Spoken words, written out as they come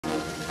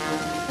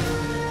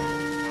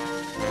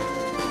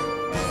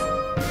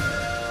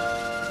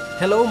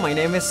Hello, my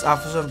name is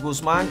Officer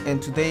Guzman,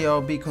 and today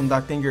I'll be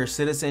conducting your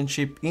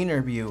citizenship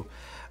interview.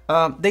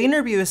 The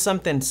interview is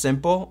something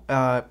simple.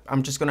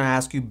 I'm just going to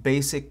ask you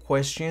basic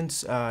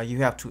questions. You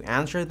have to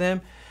answer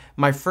them.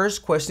 My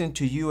first question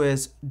to you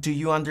is, do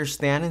you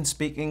understand and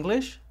speak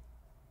English?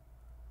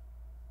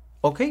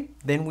 Okay,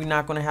 then we're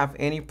not going to have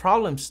any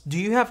problems. Do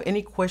you have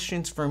any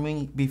questions for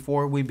me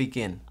before we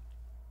begin?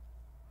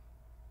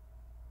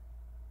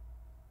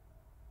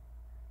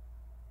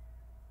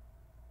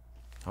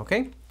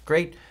 Okay,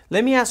 great.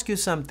 Let me ask you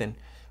something.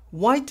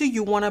 Why do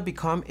you want to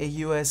become a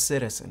U.S.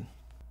 citizen?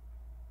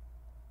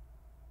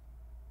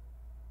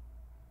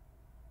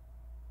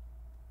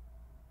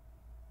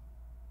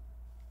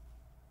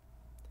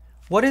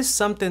 What is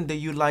something that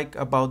you like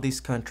about this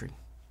country?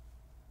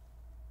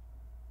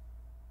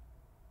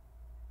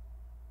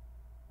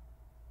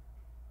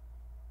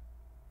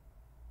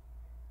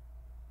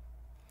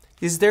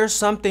 Is there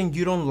something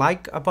you don't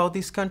like about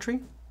this country?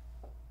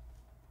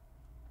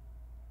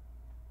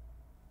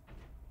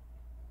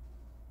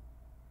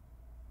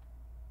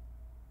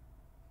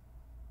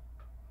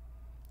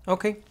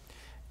 Okay.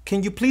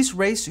 Can you please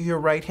raise your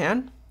right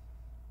hand?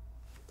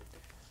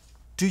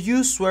 Do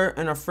you swear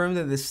and affirm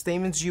that the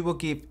statements you will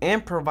give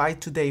and provide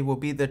today will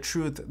be the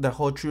truth, the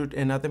whole truth,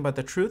 and nothing but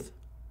the truth?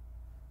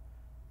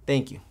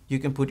 Thank you. You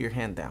can put your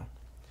hand down.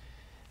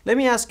 Let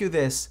me ask you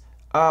this.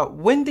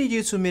 When did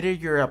you submit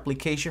your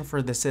application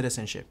for the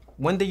citizenship?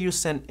 When did you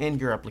send in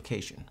your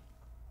application?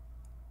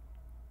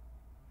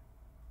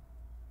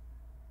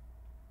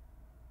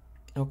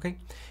 Okay.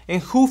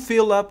 And who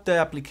filled up the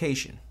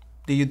application?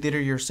 Did you did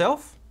it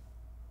yourself?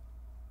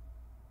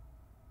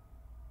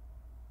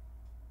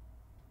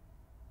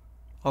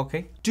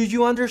 Okay. Do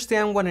you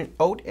understand what an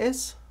oath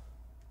is?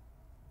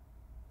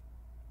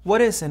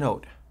 What is an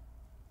oath?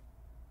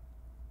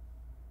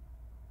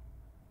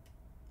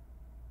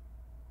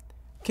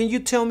 Can you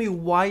tell me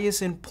why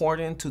it's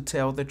important to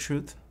tell the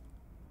truth?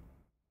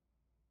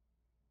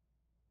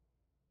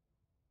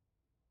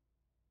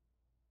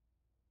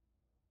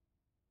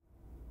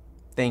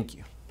 Thank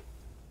you.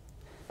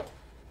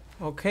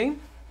 Okay.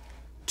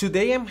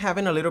 Today I'm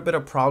having a little bit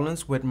of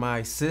problems with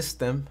my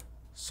system,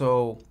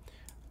 so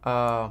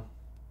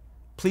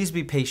please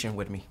be patient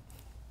with me.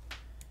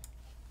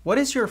 What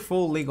is your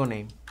full legal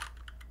name?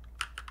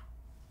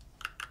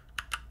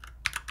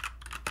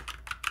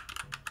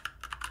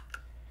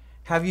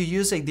 Have you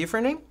used a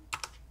different name?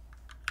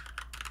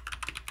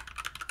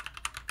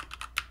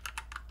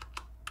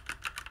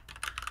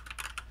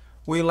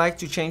 Would you like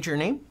to change your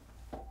name?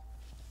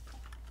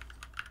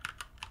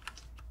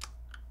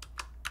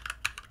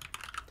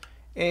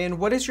 And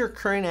what is your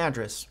current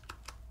address?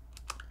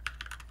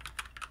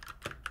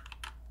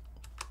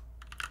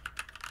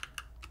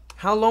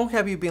 How long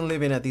have you been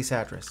living at this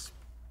address?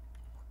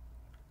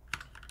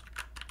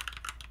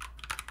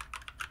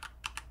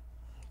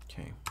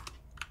 Okay.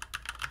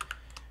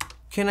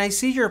 Can I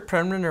see your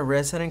permanent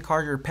resident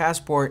card, your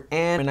passport,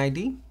 and an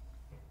ID?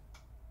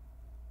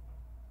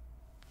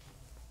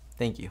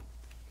 Thank you.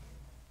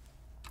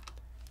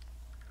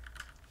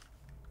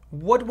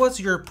 What was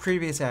your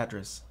previous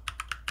address?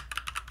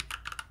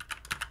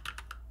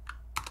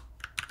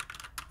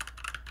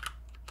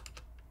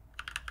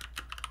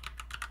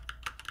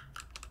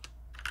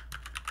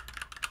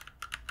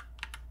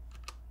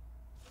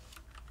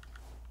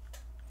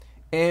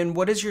 And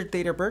what is your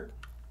date of birth?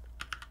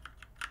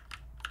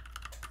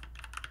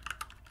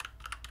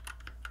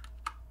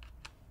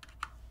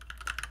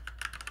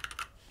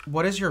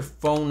 What is your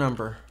phone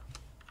number?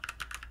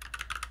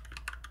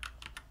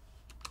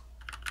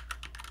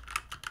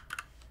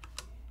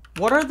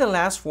 What are the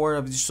last four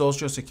of the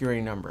social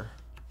security number?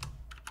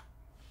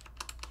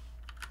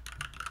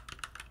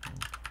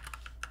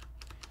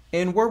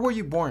 And where were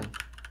you born?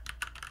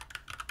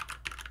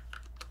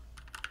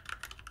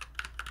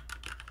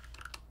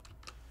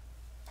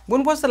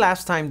 When was the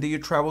last time that you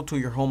traveled to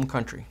your home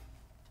country?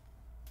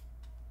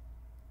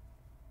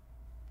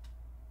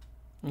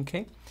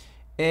 Okay.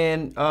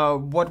 And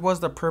what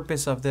was the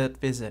purpose of that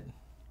visit?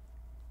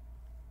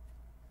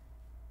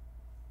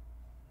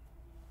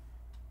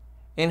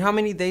 And how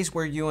many days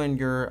were you in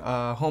your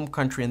home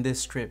country in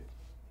this trip?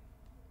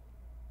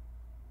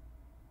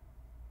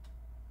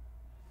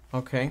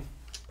 Okay,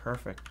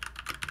 perfect.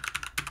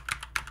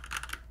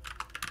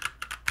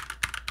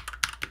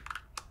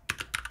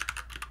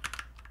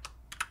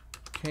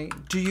 Okay,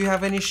 do you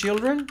have any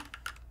children?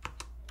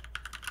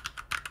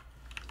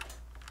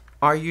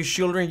 Are your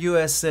children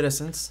U.S.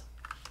 citizens?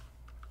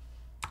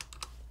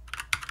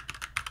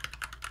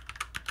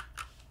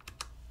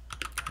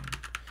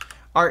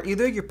 Are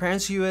either your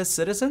parents U.S.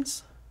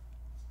 citizens?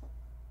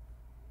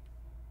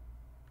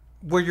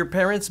 Were your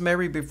parents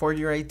married before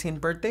your 18th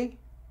birthday?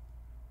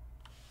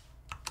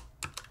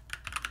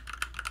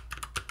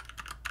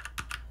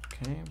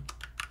 Okay.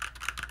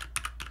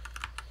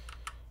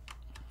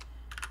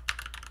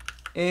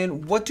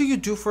 And what do you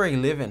do for a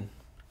living?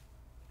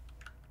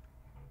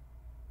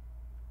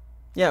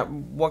 Yeah,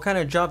 what kind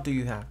of job do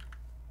you have?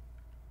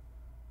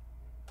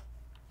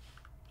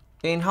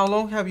 And how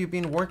long have you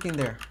been working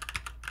there?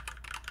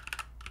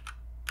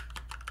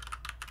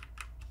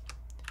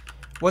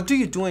 What do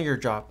you do in your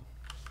job?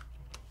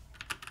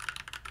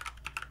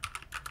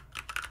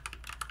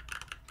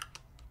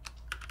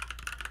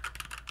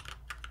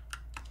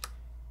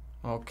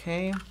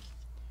 Okay.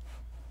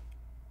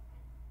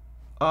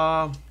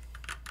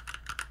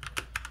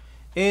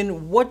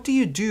 And what do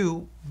you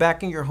do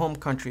back in your home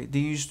country? Do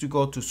you used to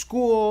go to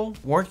school,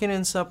 working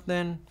in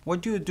something?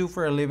 What do you do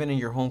for a living in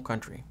your home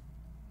country?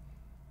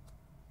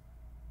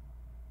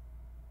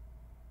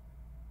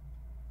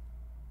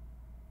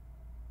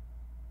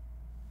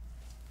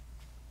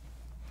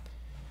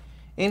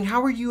 And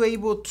how are you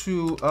able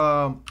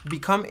to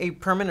become a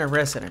permanent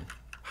resident?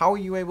 How are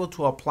you able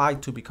to apply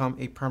to become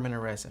a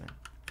permanent resident?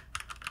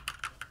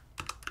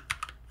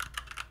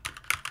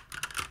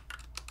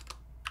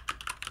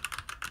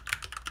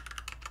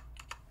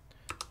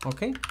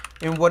 Okay,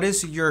 and what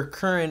is your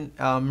current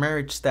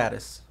marriage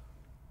status?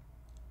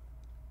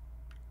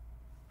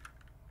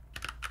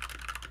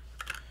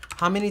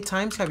 How many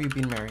times have you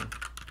been married?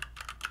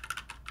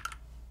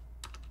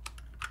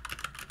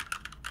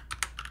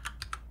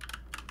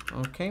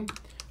 Okay,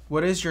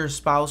 what is your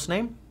spouse's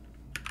name?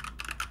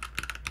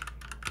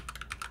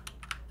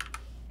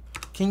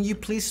 Can you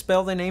please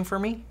spell the name for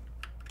me?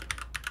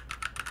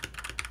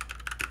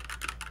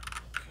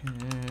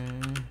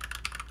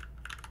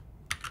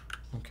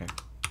 Okay.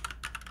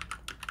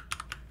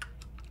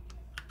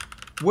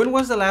 When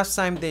was the last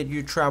time that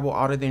you traveled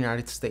out of the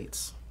United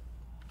States?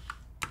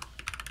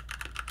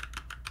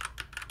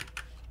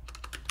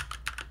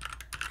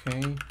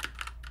 Okay.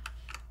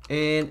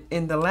 And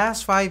in the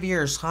last 5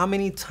 years, how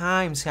many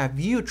times have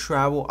you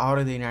traveled out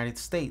of the United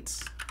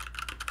States?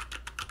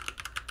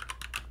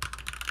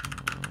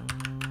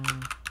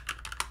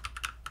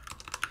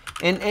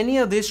 In any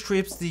of these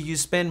trips, do you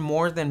spend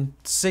more than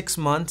 6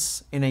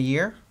 months in a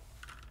year?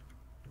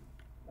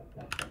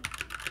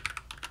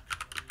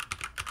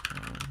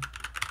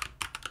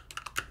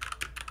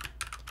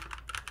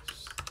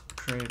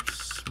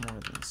 Trips more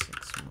than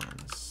 6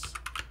 months.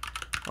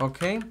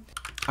 Okay.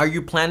 Are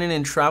you planning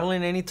on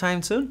traveling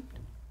anytime soon?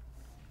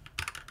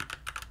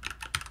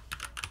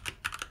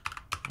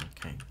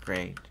 Okay,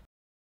 great.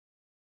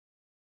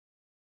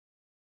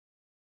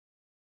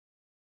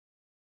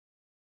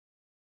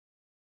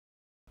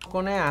 I'm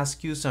going to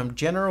ask you some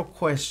general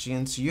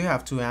questions. You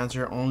have to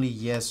answer only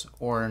yes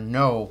or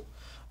no.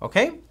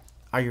 Okay?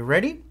 Are you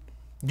ready?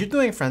 You're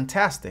doing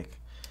fantastic.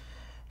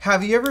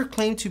 Have you ever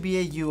claimed to be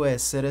a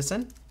U.S.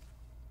 citizen?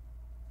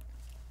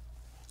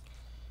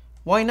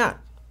 Why not?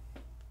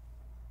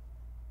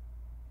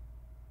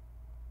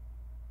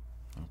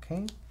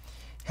 Okay.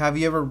 Have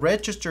you ever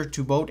registered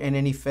to vote in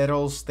any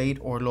federal, state,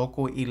 or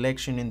local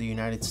election in the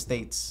United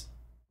States?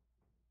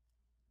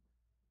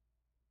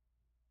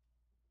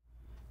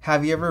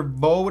 Have you ever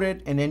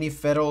voted in any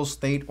federal,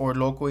 state, or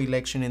local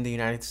election in the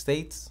United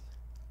States?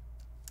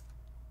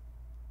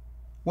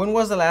 When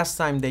was the last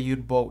time that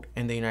you'd vote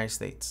in the United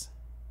States?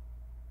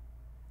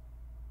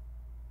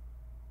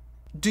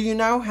 Do you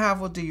now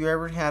have or do you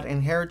ever had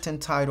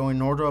inheritance title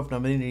in order of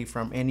nobility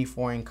from any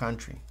foreign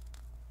country?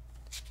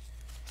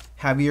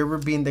 Have you ever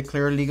been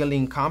declared legally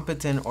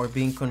incompetent or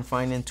been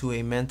confined into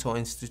a mental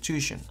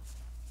institution?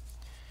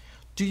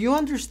 Do you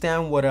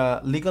understand what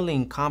a legally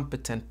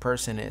incompetent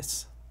person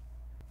is?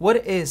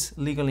 What is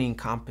legally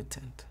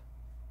incompetent?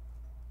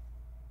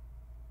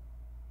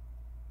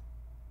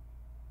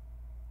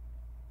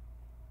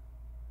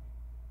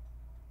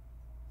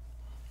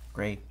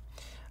 Great.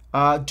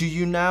 Do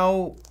you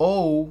now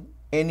owe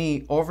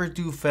any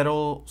overdue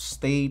federal,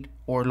 state,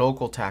 or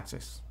local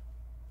taxes?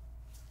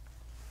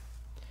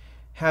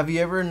 Have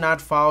you ever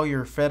not filed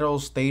your federal,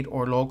 state,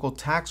 or local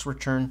tax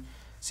return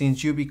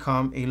since you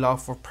become a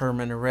lawful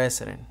permanent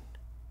resident?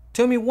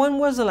 Tell me, when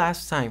was the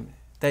last time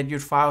that you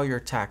filed your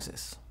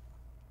taxes?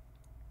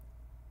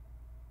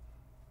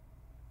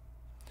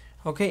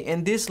 Okay,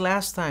 and this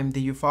last time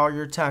that you filed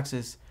your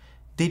taxes,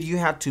 did you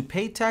have to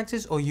pay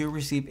taxes or you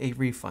received a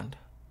refund?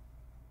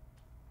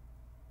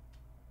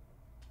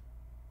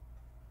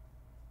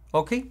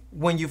 Okay,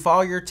 when you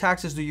file your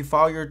taxes, do you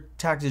file your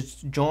taxes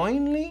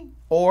jointly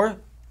or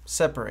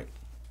separate?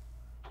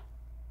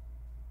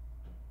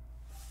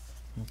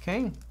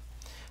 Okay.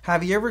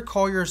 Have you ever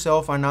called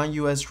yourself a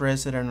non-U.S.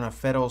 resident on a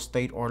federal,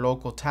 state, or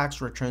local tax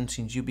return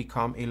since you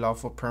become a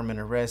lawful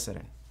permanent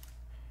resident?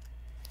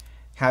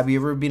 Have you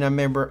ever been a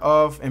member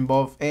of,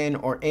 involved in,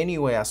 or any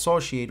way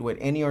associated with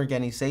any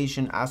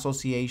organization,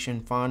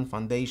 association, fund,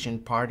 foundation,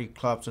 party,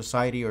 club,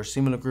 society, or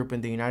similar group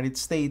in the United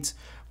States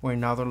or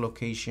another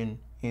location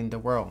in the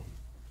world?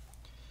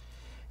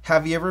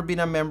 Have you ever been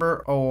a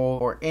member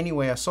or any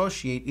way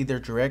associate, either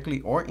directly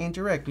or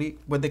indirectly,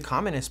 with the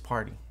Communist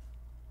Party,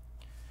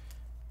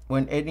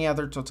 with any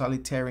other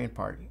totalitarian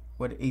party,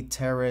 with a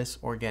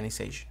terrorist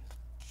organization?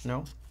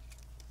 No.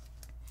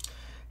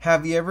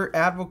 Have you ever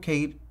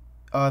advocated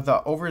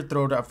the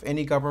overthrow of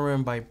any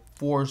government by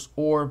force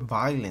or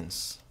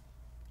violence?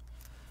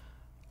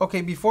 Okay,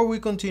 before we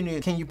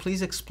continue, can you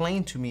please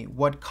explain to me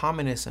what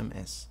communism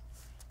is?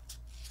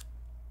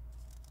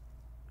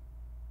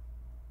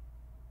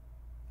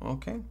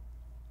 Okay.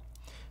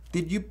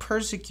 Did you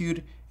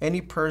persecute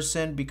any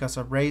person because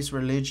of race,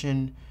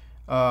 religion,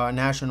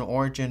 national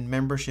origin,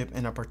 membership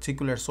in a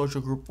particular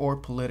social group, or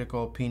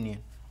political opinion?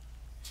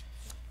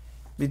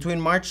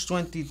 Between March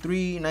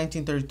 23,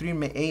 1933,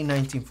 May 8,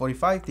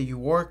 1945, did you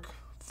work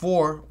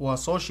for or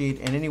associate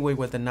in any way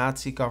with the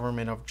Nazi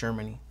government of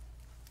Germany?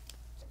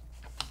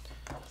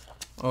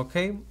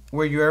 Okay.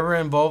 Were you ever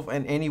involved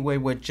in any way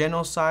with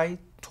genocide,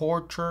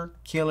 torture,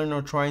 killing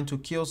or trying to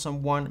kill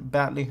someone,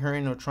 badly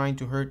hurting or trying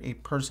to hurt a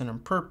person on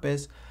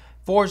purpose,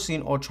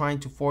 forcing or trying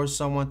to force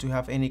someone to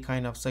have any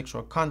kind of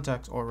sexual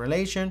contact or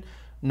relation,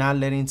 not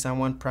letting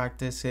someone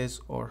practice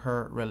his or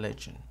her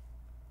religion?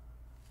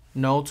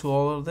 No to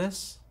all of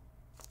this?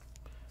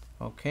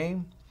 Okay.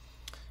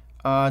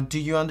 Do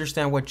you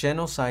understand what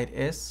genocide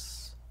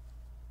is?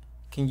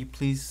 Can you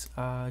please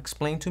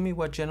explain to me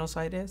what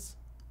genocide is?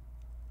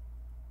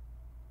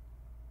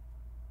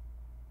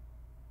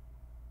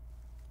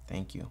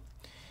 Thank you.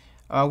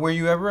 Were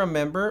you ever a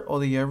member, or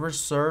did you ever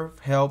serve,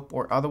 help,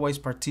 or otherwise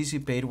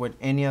participate with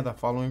any of the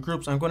following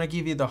groups? I'm going to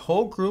give you the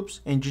whole groups,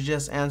 and you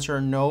just answer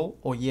no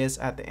or yes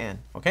at the end,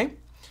 okay?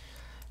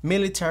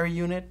 Military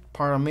unit,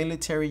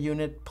 paramilitary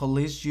unit,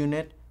 police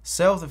unit,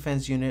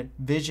 self-defense unit,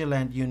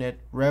 vigilant unit,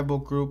 rebel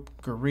group,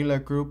 guerrilla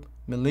group,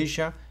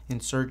 militia,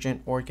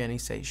 insurgent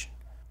organization.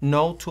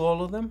 No to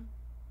all of them?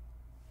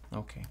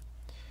 Okay.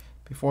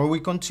 Before we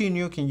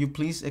continue, can you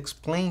please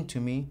explain to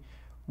me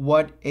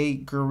what a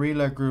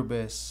guerrilla group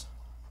is?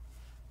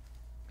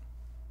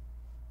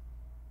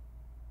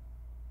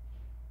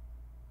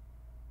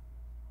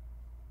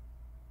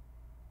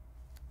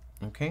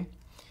 Okay.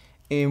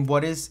 And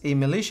what is a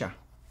militia?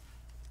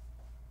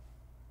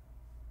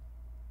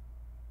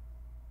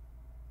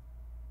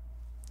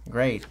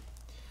 Great.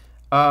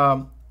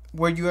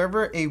 Were you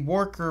ever a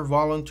worker,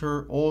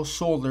 volunteer, or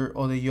soldier,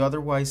 or did you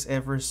otherwise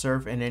ever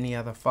serve in any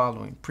of the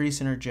following?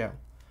 Prison or jail,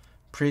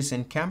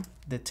 prison camp,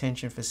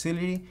 detention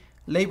facility,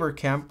 labor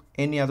camp,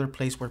 any other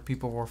place where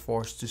people were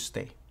forced to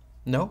stay?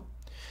 No?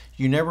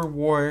 You never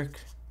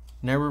work,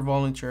 never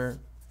volunteer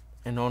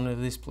in none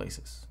of these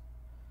places.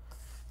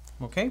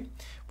 Okay?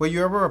 Were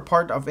you ever a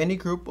part of any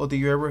group, or did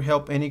you ever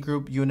help any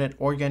group, unit,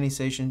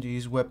 organization to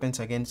use weapons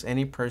against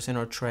any person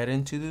or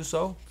threaten to do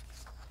so?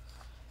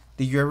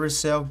 Did you ever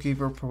sell,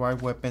 give, or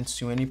provide weapons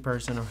to any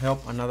person, or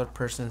help another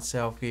person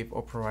sell, give,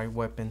 or provide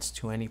weapons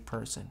to any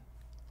person?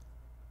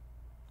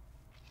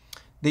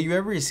 Did you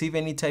ever receive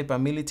any type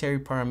of military,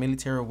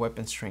 paramilitary, or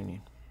weapons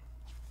training?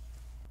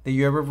 Did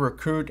you ever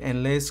recruit,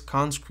 enlist,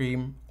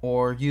 conscript,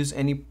 or use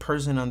any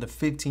person under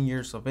 15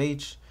 years of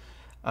age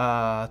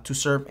to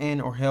serve in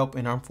or help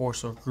an armed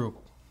force or group?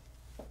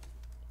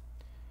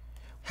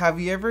 Have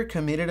you ever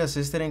committed,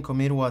 assisted, and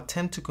committed or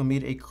attempt to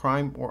commit a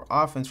crime or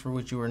offense for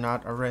which you were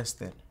not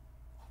arrested?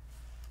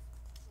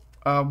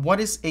 What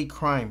is a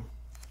crime?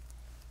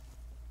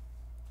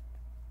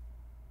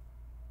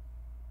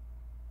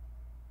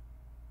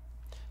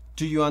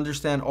 Do you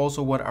understand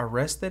also what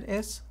arrested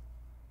is?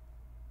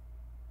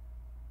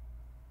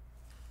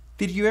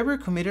 Did you ever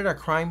committed a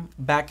crime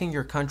back in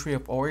your country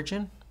of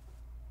origin?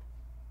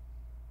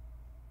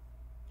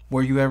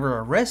 Were you ever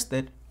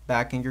arrested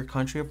back in your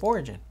country of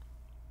origin?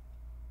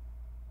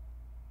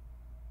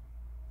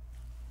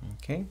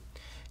 Okay.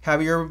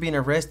 Have you ever been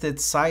arrested,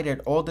 cited,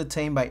 or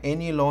detained by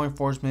any law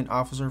enforcement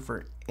officer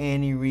for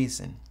any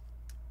reason?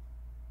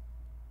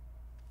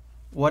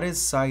 What is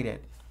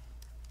cited?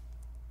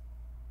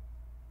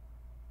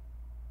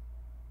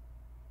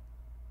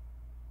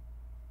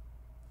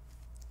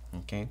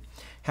 Okay.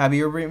 Have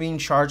you ever been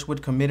charged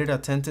with committed,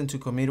 attempted to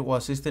commit, or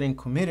assisted in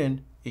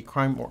committing a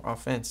crime or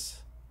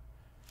offense?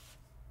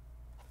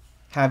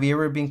 Have you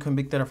ever been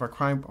convicted of a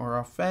crime or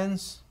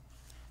offense?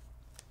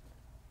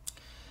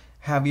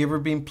 Have you ever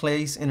been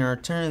placed in a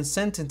return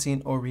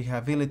sentencing or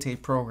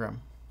rehabilitate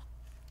program?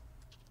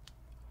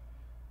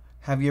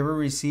 Have you ever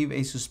received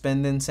a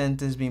suspended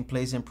sentence, being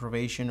placed in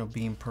probation, or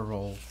being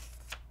paroled?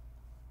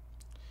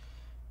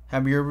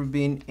 Have you ever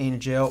been in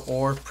jail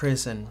or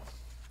prison?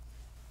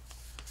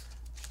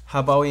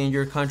 How about in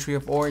your country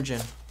of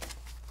origin?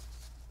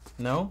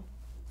 No?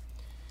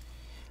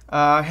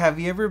 Have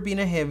you ever been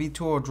a heavy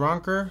tool or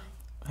drunkard?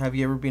 Have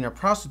you ever been a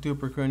prostitute,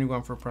 procuring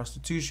anyone for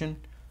prostitution?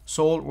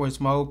 Sold or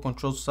smuggled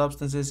controlled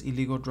substances,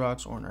 illegal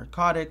drugs, or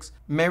narcotics?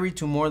 Married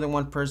to more than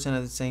one person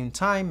at the same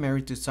time?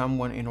 Married to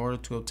someone in order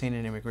to obtain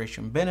an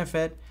immigration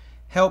benefit?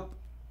 Help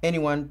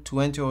anyone to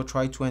enter or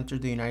try to enter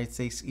the United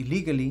States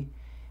illegally?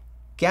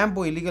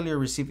 Gamble illegally or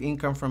receive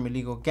income from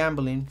illegal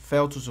gambling?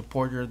 Fail to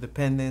support your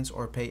dependents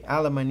or pay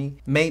alimony?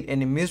 Made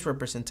any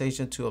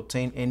misrepresentation to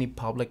obtain any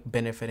public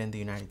benefit in the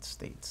United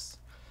States?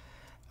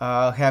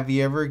 Have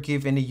you ever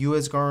given a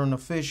U.S. government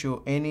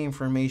official any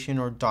information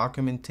or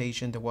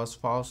documentation that was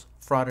false,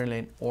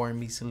 fraudulent, or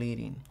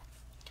misleading?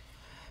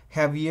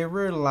 Have you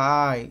ever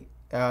lied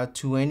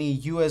to any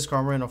U.S.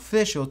 government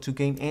official to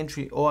gain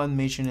entry or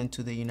admission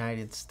into the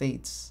United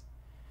States?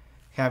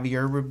 Have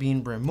you ever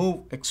been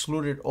removed,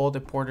 excluded, or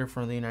deported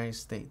from the United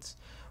States?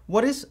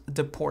 What is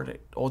deported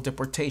or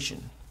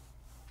deportation?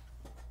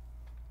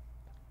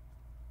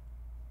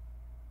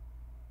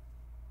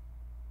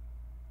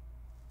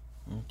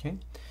 Okay.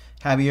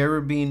 Have you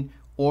ever been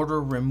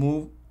ordered,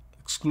 removed,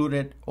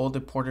 excluded, or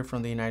deported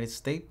from the United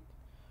States?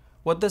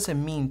 What does it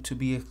mean to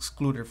be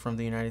excluded from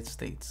the United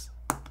States?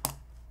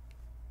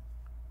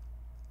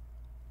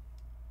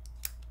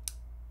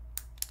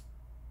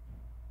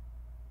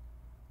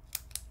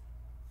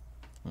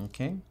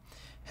 Okay.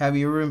 Have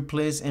you ever been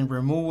placed in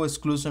removal,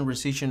 exclusion,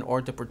 rescission,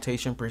 or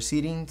deportation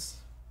proceedings?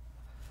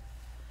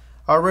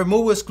 Are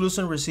removal,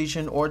 exclusion,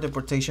 rescission, or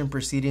deportation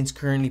proceedings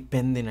currently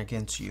pending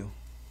against you?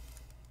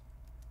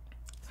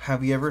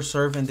 Have you ever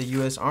served in the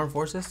U.S. Armed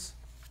Forces?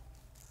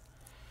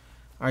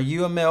 Are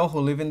you a male who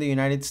live in the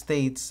United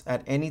States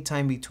at any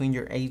time between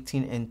your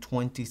 18th and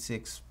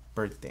 26th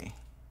birthday?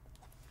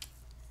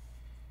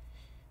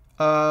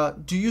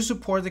 Do you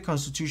support the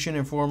Constitution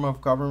and form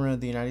of government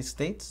of the United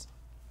States?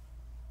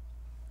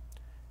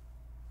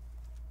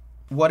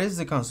 What is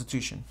the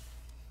Constitution?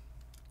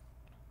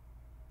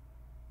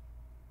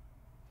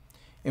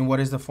 And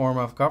what is the form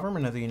of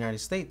government of the United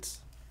States?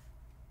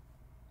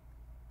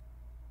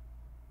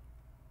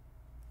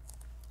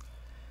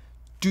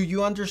 Do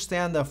you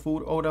understand the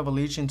full oath of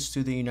allegiance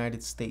to the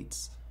United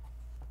States?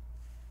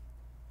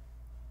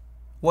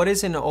 What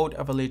is an oath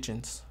of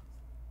allegiance?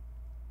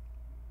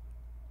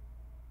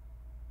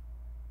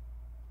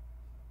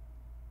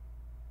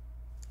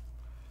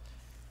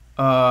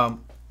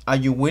 Are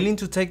you willing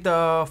to take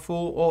the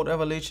full oath of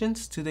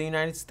allegiance to the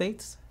United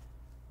States?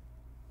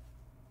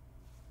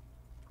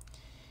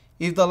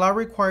 If the law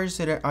requires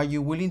it, are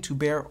you willing to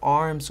bear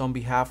arms on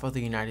behalf of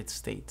the United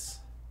States?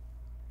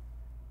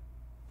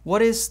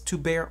 What is to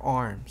bear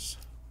arms?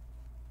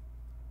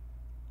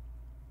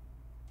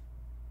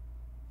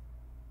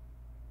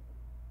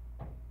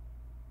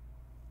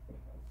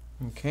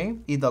 Okay.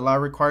 If the law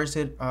requires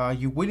it, are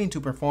you willing to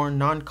perform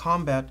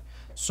non-combat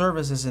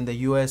services in the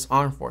U.S.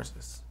 Armed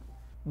Forces?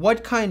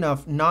 What kind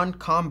of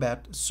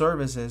non-combat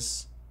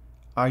services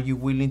are you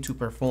willing to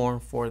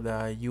perform for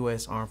the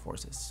U.S. Armed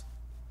Forces?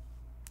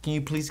 Can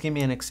you please give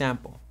me an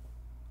example?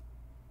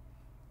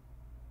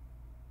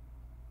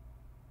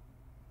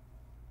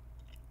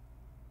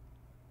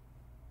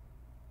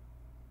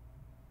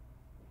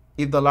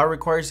 If the law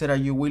requires it, are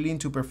you willing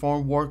to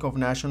perform work of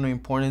national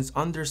importance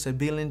under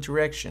civilian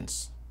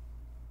directions?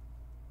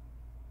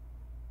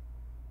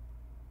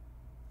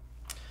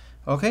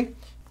 Okay,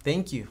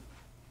 thank you.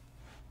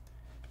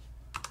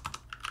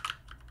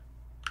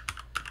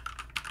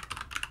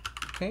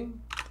 Okay,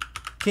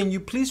 can you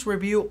please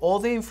review all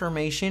the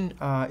information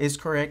is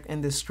correct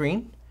in the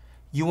screen?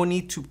 You will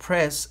need to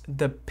press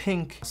the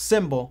pink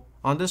symbol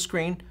on the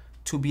screen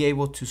to be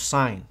able to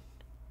sign.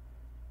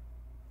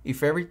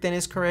 If everything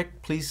is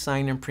correct, please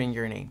sign and print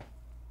your name.